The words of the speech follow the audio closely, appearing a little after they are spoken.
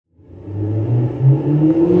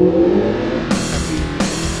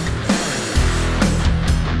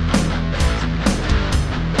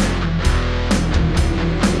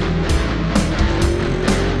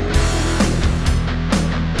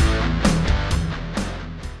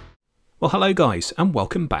Well, hello guys, and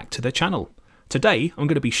welcome back to the channel. Today I'm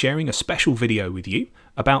going to be sharing a special video with you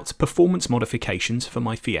about performance modifications for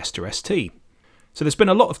my Fiesta ST. So there's been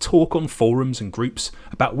a lot of talk on forums and groups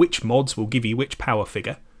about which mods will give you which power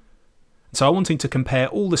figure. So I'm wanting to compare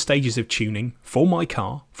all the stages of tuning for my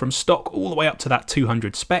car from stock all the way up to that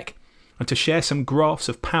 200 spec, and to share some graphs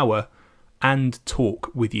of power and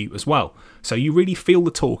torque with you as well. So you really feel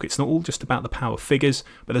the torque. It's not all just about the power figures,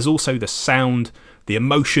 but there's also the sound, the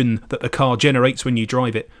emotion that the car generates when you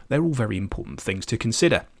drive it. They're all very important things to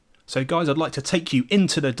consider. So guys, I'd like to take you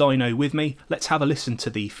into the dyno with me. Let's have a listen to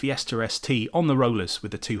the Fiesta ST on the rollers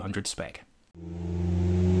with the 200 spec.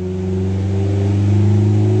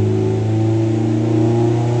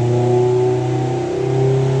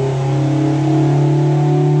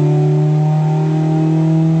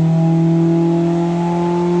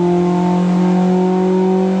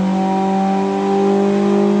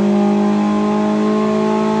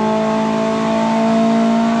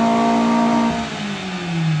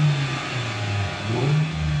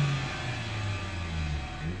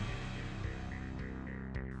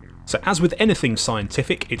 So as with anything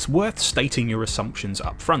scientific, it's worth stating your assumptions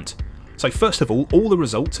up front. So first of all the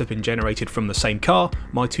results have been generated from the same car,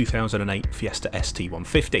 my 2008 Fiesta ST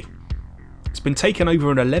 150. It's been taken over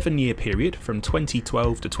an 11-year period from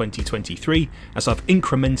 2012 to 2023 as I've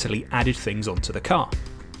incrementally added things onto the car.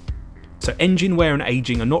 So engine wear and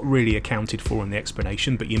aging are not really accounted for in the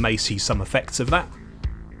explanation, but you may see some effects of that.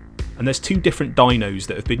 And there's two different dynos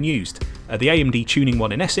that have been used, the AMD tuning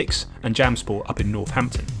one in Essex and JamSport up in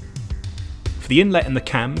Northampton. For the inlet and the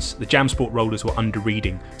cams, the JamSport rollers were under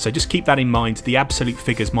reading, so just keep that in mind. The absolute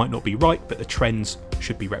figures might not be right, but the trends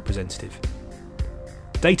should be representative.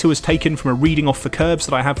 Data was taken from a reading off the curves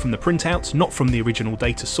that I have from the printouts, not from the original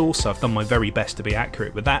data source, so I've done my very best to be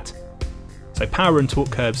accurate with that. So power and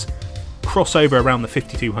torque curves cross over around the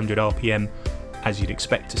 5200 RPM, as you'd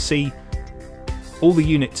expect to see. All the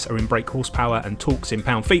units are in brake horsepower and torques in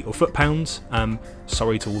pound-feet or foot-pounds.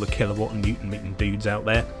 Sorry to all the kilowatt and newton-meter dudes out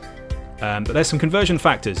there. But there's some conversion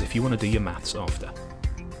factors if you want to do your maths after.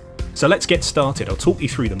 So let's get started. I'll talk you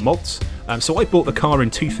through the mods. So I bought the car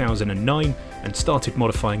in 2009 and started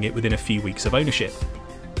modifying it within a few weeks of ownership.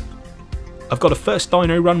 I've got a first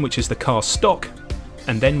dyno run, which is the car's stock,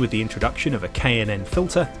 and then with the introduction of a K&N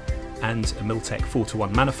filter and a Miltech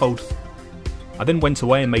 4:1 manifold. I then went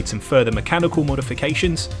away and made some further mechanical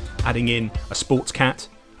modifications, adding in a sports cat,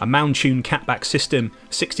 a mound tune catback system,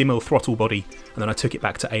 60mm throttle body, and then I took it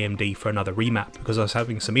back to AMD for another remap because I was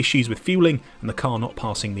having some issues with fueling and the car not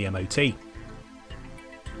passing the MOT.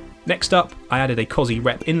 Next up, I added a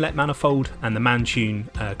Rep inlet manifold and the mound tune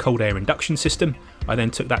cold air induction system. I then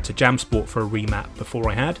took that to JamSport for a remap before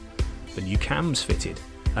I had the new cams fitted.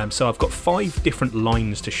 So I've got 5 different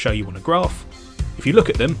lines to show you on a graph. If you look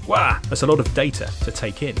at them, wow, that's a lot of data to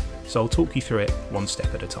take in. So I'll talk you through it one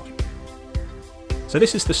step at a time. So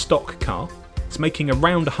this is the stock car. It's making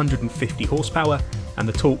around 150 horsepower and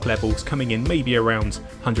the torque levels coming in maybe around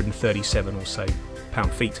 137 or so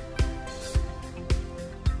pound-feet.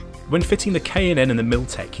 When fitting the K&N and the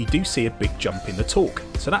Miltech, you do see a big jump in the torque.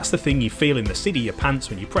 So that's the thing you feel in the seat of your pants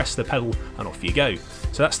when you press the pedal and off you go.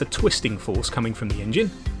 So that's the twisting force coming from the engine.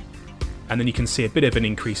 And then you can see a bit of an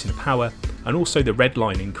increase in power, and also the red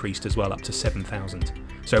line increased as well up to 7,000.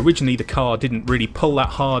 So originally the car didn't really pull that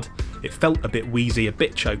hard, it felt a bit wheezy, a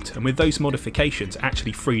bit choked, and with those modifications it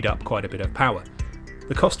actually freed up quite a bit of power.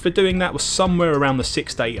 The cost for doing that was somewhere around the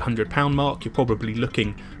 £600 to £800 mark. You're probably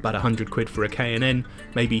looking about £100 for a K&N,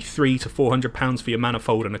 maybe £300 to £400 for your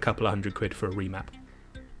manifold and a couple of £100 for a remap.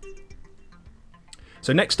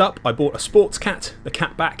 So next up I bought a sports cat, the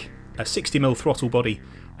catback, a 60mm throttle body,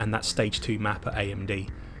 and that stage 2 map at AMD.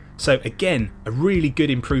 So again, a really good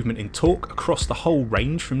improvement in torque across the whole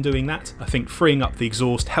range from doing that. I think freeing up the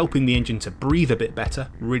exhaust, helping the engine to breathe a bit better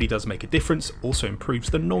really does make a difference, also improves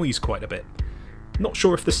the noise quite a bit. Not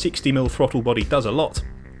sure if the 60mm throttle body does a lot,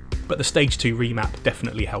 but the stage 2 remap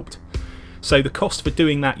definitely helped. So the cost for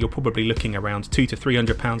doing that, you're probably looking around £200 to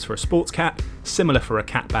 £300 for a sports cat, similar for a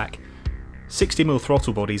catback. 60mm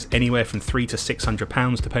throttle bodies anywhere from £300 to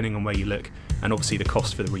 £600 depending on where you look, and obviously the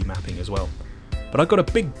cost for the remapping as well. But I got a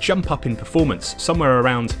big jump up in performance, somewhere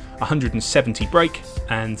around 170 brake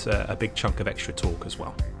and a big chunk of extra torque as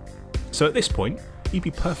well. So at this point, you'd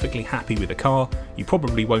be perfectly happy with the car. You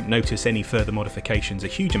probably won't notice any further modifications a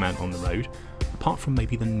huge amount on the road, apart from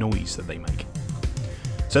maybe the noise that they make.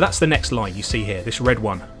 So that's the next line you see here, this red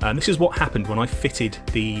one. And this is what happened when I fitted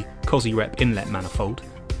the Rep inlet manifold.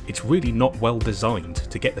 It's really not well designed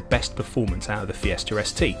to get the best performance out of the Fiesta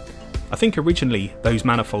ST. I think originally those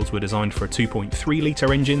manifolds were designed for a 2.3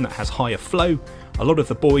 litre engine that has higher flow. A lot of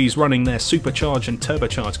the boys running their supercharged and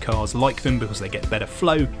turbocharged cars like them because they get better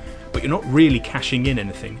flow, but you're not really cashing in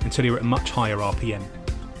anything until you're at a much higher RPM.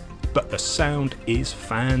 But the sound is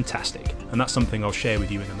fantastic, and that's something I'll share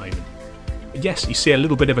with you in a moment. Yes, you see a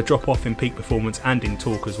little bit of a drop off in peak performance and in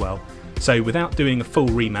torque as well, so without doing a full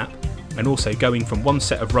remap and also going from one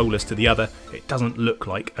set of rollers to the other, it doesn't look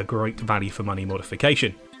like a great value for money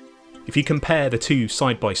modification. If you compare the two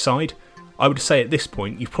side by side, I would say at this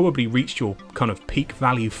point you've probably reached your kind of peak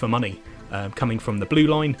value for money. Coming from the blue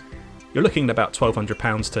line, you're looking at about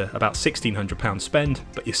 £1,200 to about £1,600 spend,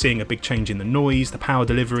 but you're seeing a big change in the noise, the power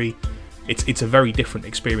delivery. It's a very different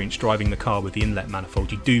experience driving the car with the inlet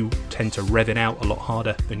manifold. You do tend to rev it out a lot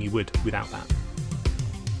harder than you would without that.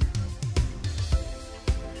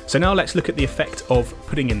 So now let's look at the effect of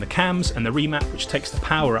putting in the cams and the remap, which takes the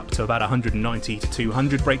power up to about 190 to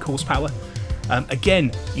 200 brake horsepower.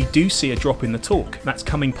 Again, you do see a drop in the torque. That's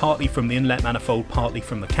coming partly from the inlet manifold, partly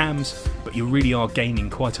from the cams, but you really are gaining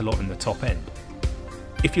quite a lot in the top end.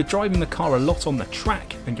 If you're driving the car a lot on the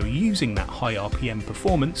track and you're using that high RPM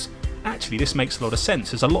performance, actually this makes a lot of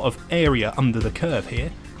sense. There's a lot of area under the curve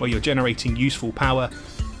here where you're generating useful power.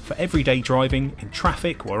 For everyday driving, in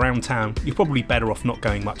traffic or around town, you're probably better off not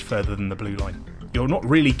going much further than the blue line. You're not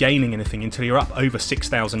really gaining anything until you're up over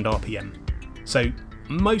 6,000 RPM. So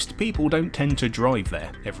most people don't tend to drive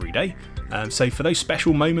there every day. So for those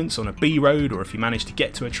special moments on a B road, or if you manage to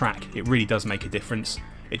get to a track, it really does make a difference.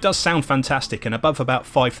 It does sound fantastic, and above about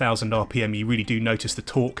 5,000 RPM you really do notice the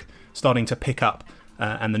torque starting to pick up,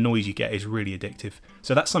 and the noise you get is really addictive.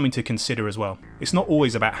 So that's something to consider as well. It's not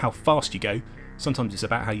always about how fast you go, sometimes it's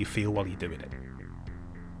about how you feel while you're doing it.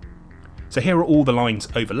 So here are all the lines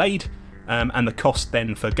overlaid, and the cost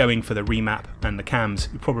then for going for the remap and the cams,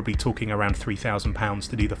 you're probably talking around £3,000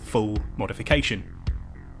 to do the full modification.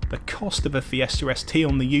 The cost of a Fiesta ST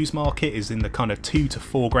on the used market is in the kind of £2 to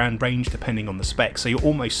 £4,000 range depending on the spec, so you're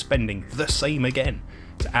almost spending the same again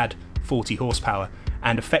to add 40 horsepower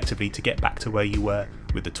and effectively to get back to where you were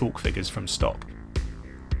with the torque figures from stock.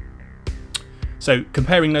 So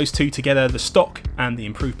comparing those two together, the stock and the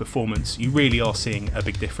improved performance, you really are seeing a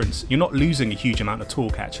big difference. You're not losing a huge amount of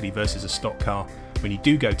torque actually versus a stock car when you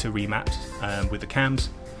do go to remaps with the cams.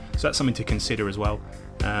 So that's something to consider as well.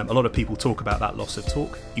 A lot of people talk about that loss of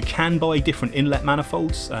torque. You can buy different inlet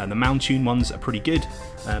manifolds. The Mountune ones are pretty good.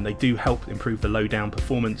 They do help improve the low down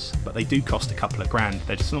performance, but they do cost a couple of grand.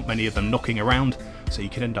 There's not many of them knocking around, so you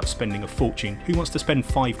can end up spending a fortune. Who wants to spend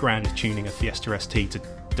 £5,000 tuning a Fiesta ST to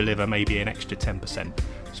deliver maybe an extra 10%?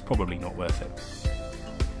 It's probably not worth it.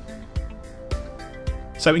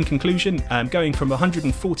 So in conclusion, going from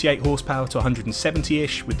 148 horsepower to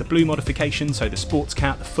 170-ish with the blue modification, so the sports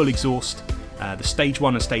cat, the full exhaust, the stage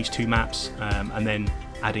 1 and stage 2 maps, and then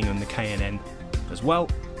adding on the K&N as well.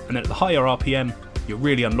 And then at the higher RPM, you're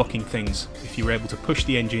really unlocking things. If you're able to push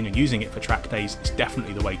the engine and using it for track days, it's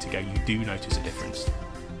definitely the way to go. You do notice a difference.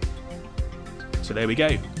 So there we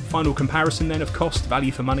go. Final comparison then of cost,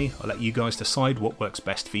 value for money. I'll let you guys decide what works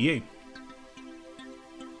best for you.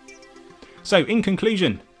 So in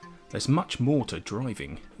conclusion, there's much more to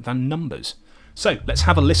driving than numbers. So let's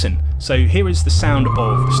have a listen. So here is the sound of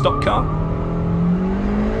the stock car.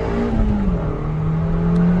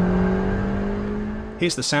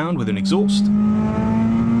 Here's the sound with an exhaust.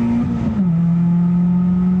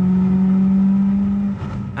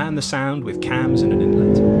 And the sound with cams and an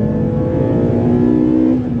inlet.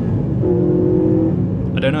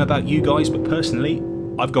 I don't know about you guys, but personally,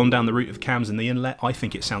 I've gone down the route of cams and the inlet. I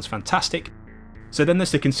think it sounds fantastic. So then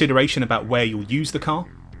there's the consideration about where you'll use the car.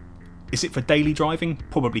 Is it for daily driving?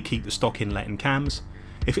 Probably keep the stock inlet and cams.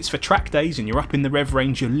 If it's for track days and you're up in the rev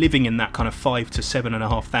range, you're living in that kind of 5 to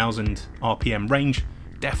 7,500 RPM range,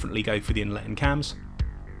 definitely go for the inlet and cams.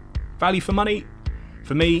 Value for money?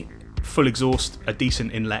 For me, full exhaust, a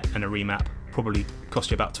decent inlet and a remap probably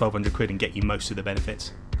cost you about 1,200 quid and get you most of the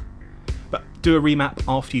benefits. But do a remap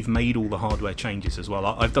after you've made all the hardware changes as well.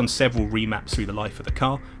 I've done several remaps through the life of the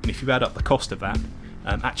car, and if you add up the cost of that,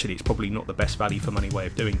 actually it's probably not the best value for money way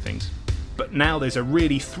of doing things. But now there's a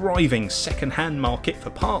really thriving second-hand market for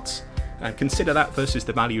parts, and consider that versus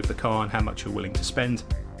the value of the car and how much you're willing to spend.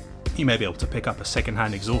 You may be able to pick up a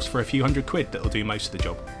second-hand exhaust for a few hundred quid that'll do most of the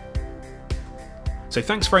job. So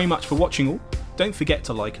thanks very much for watching all. Don't forget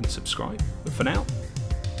to like and subscribe. But for now,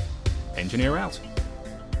 Engineer out.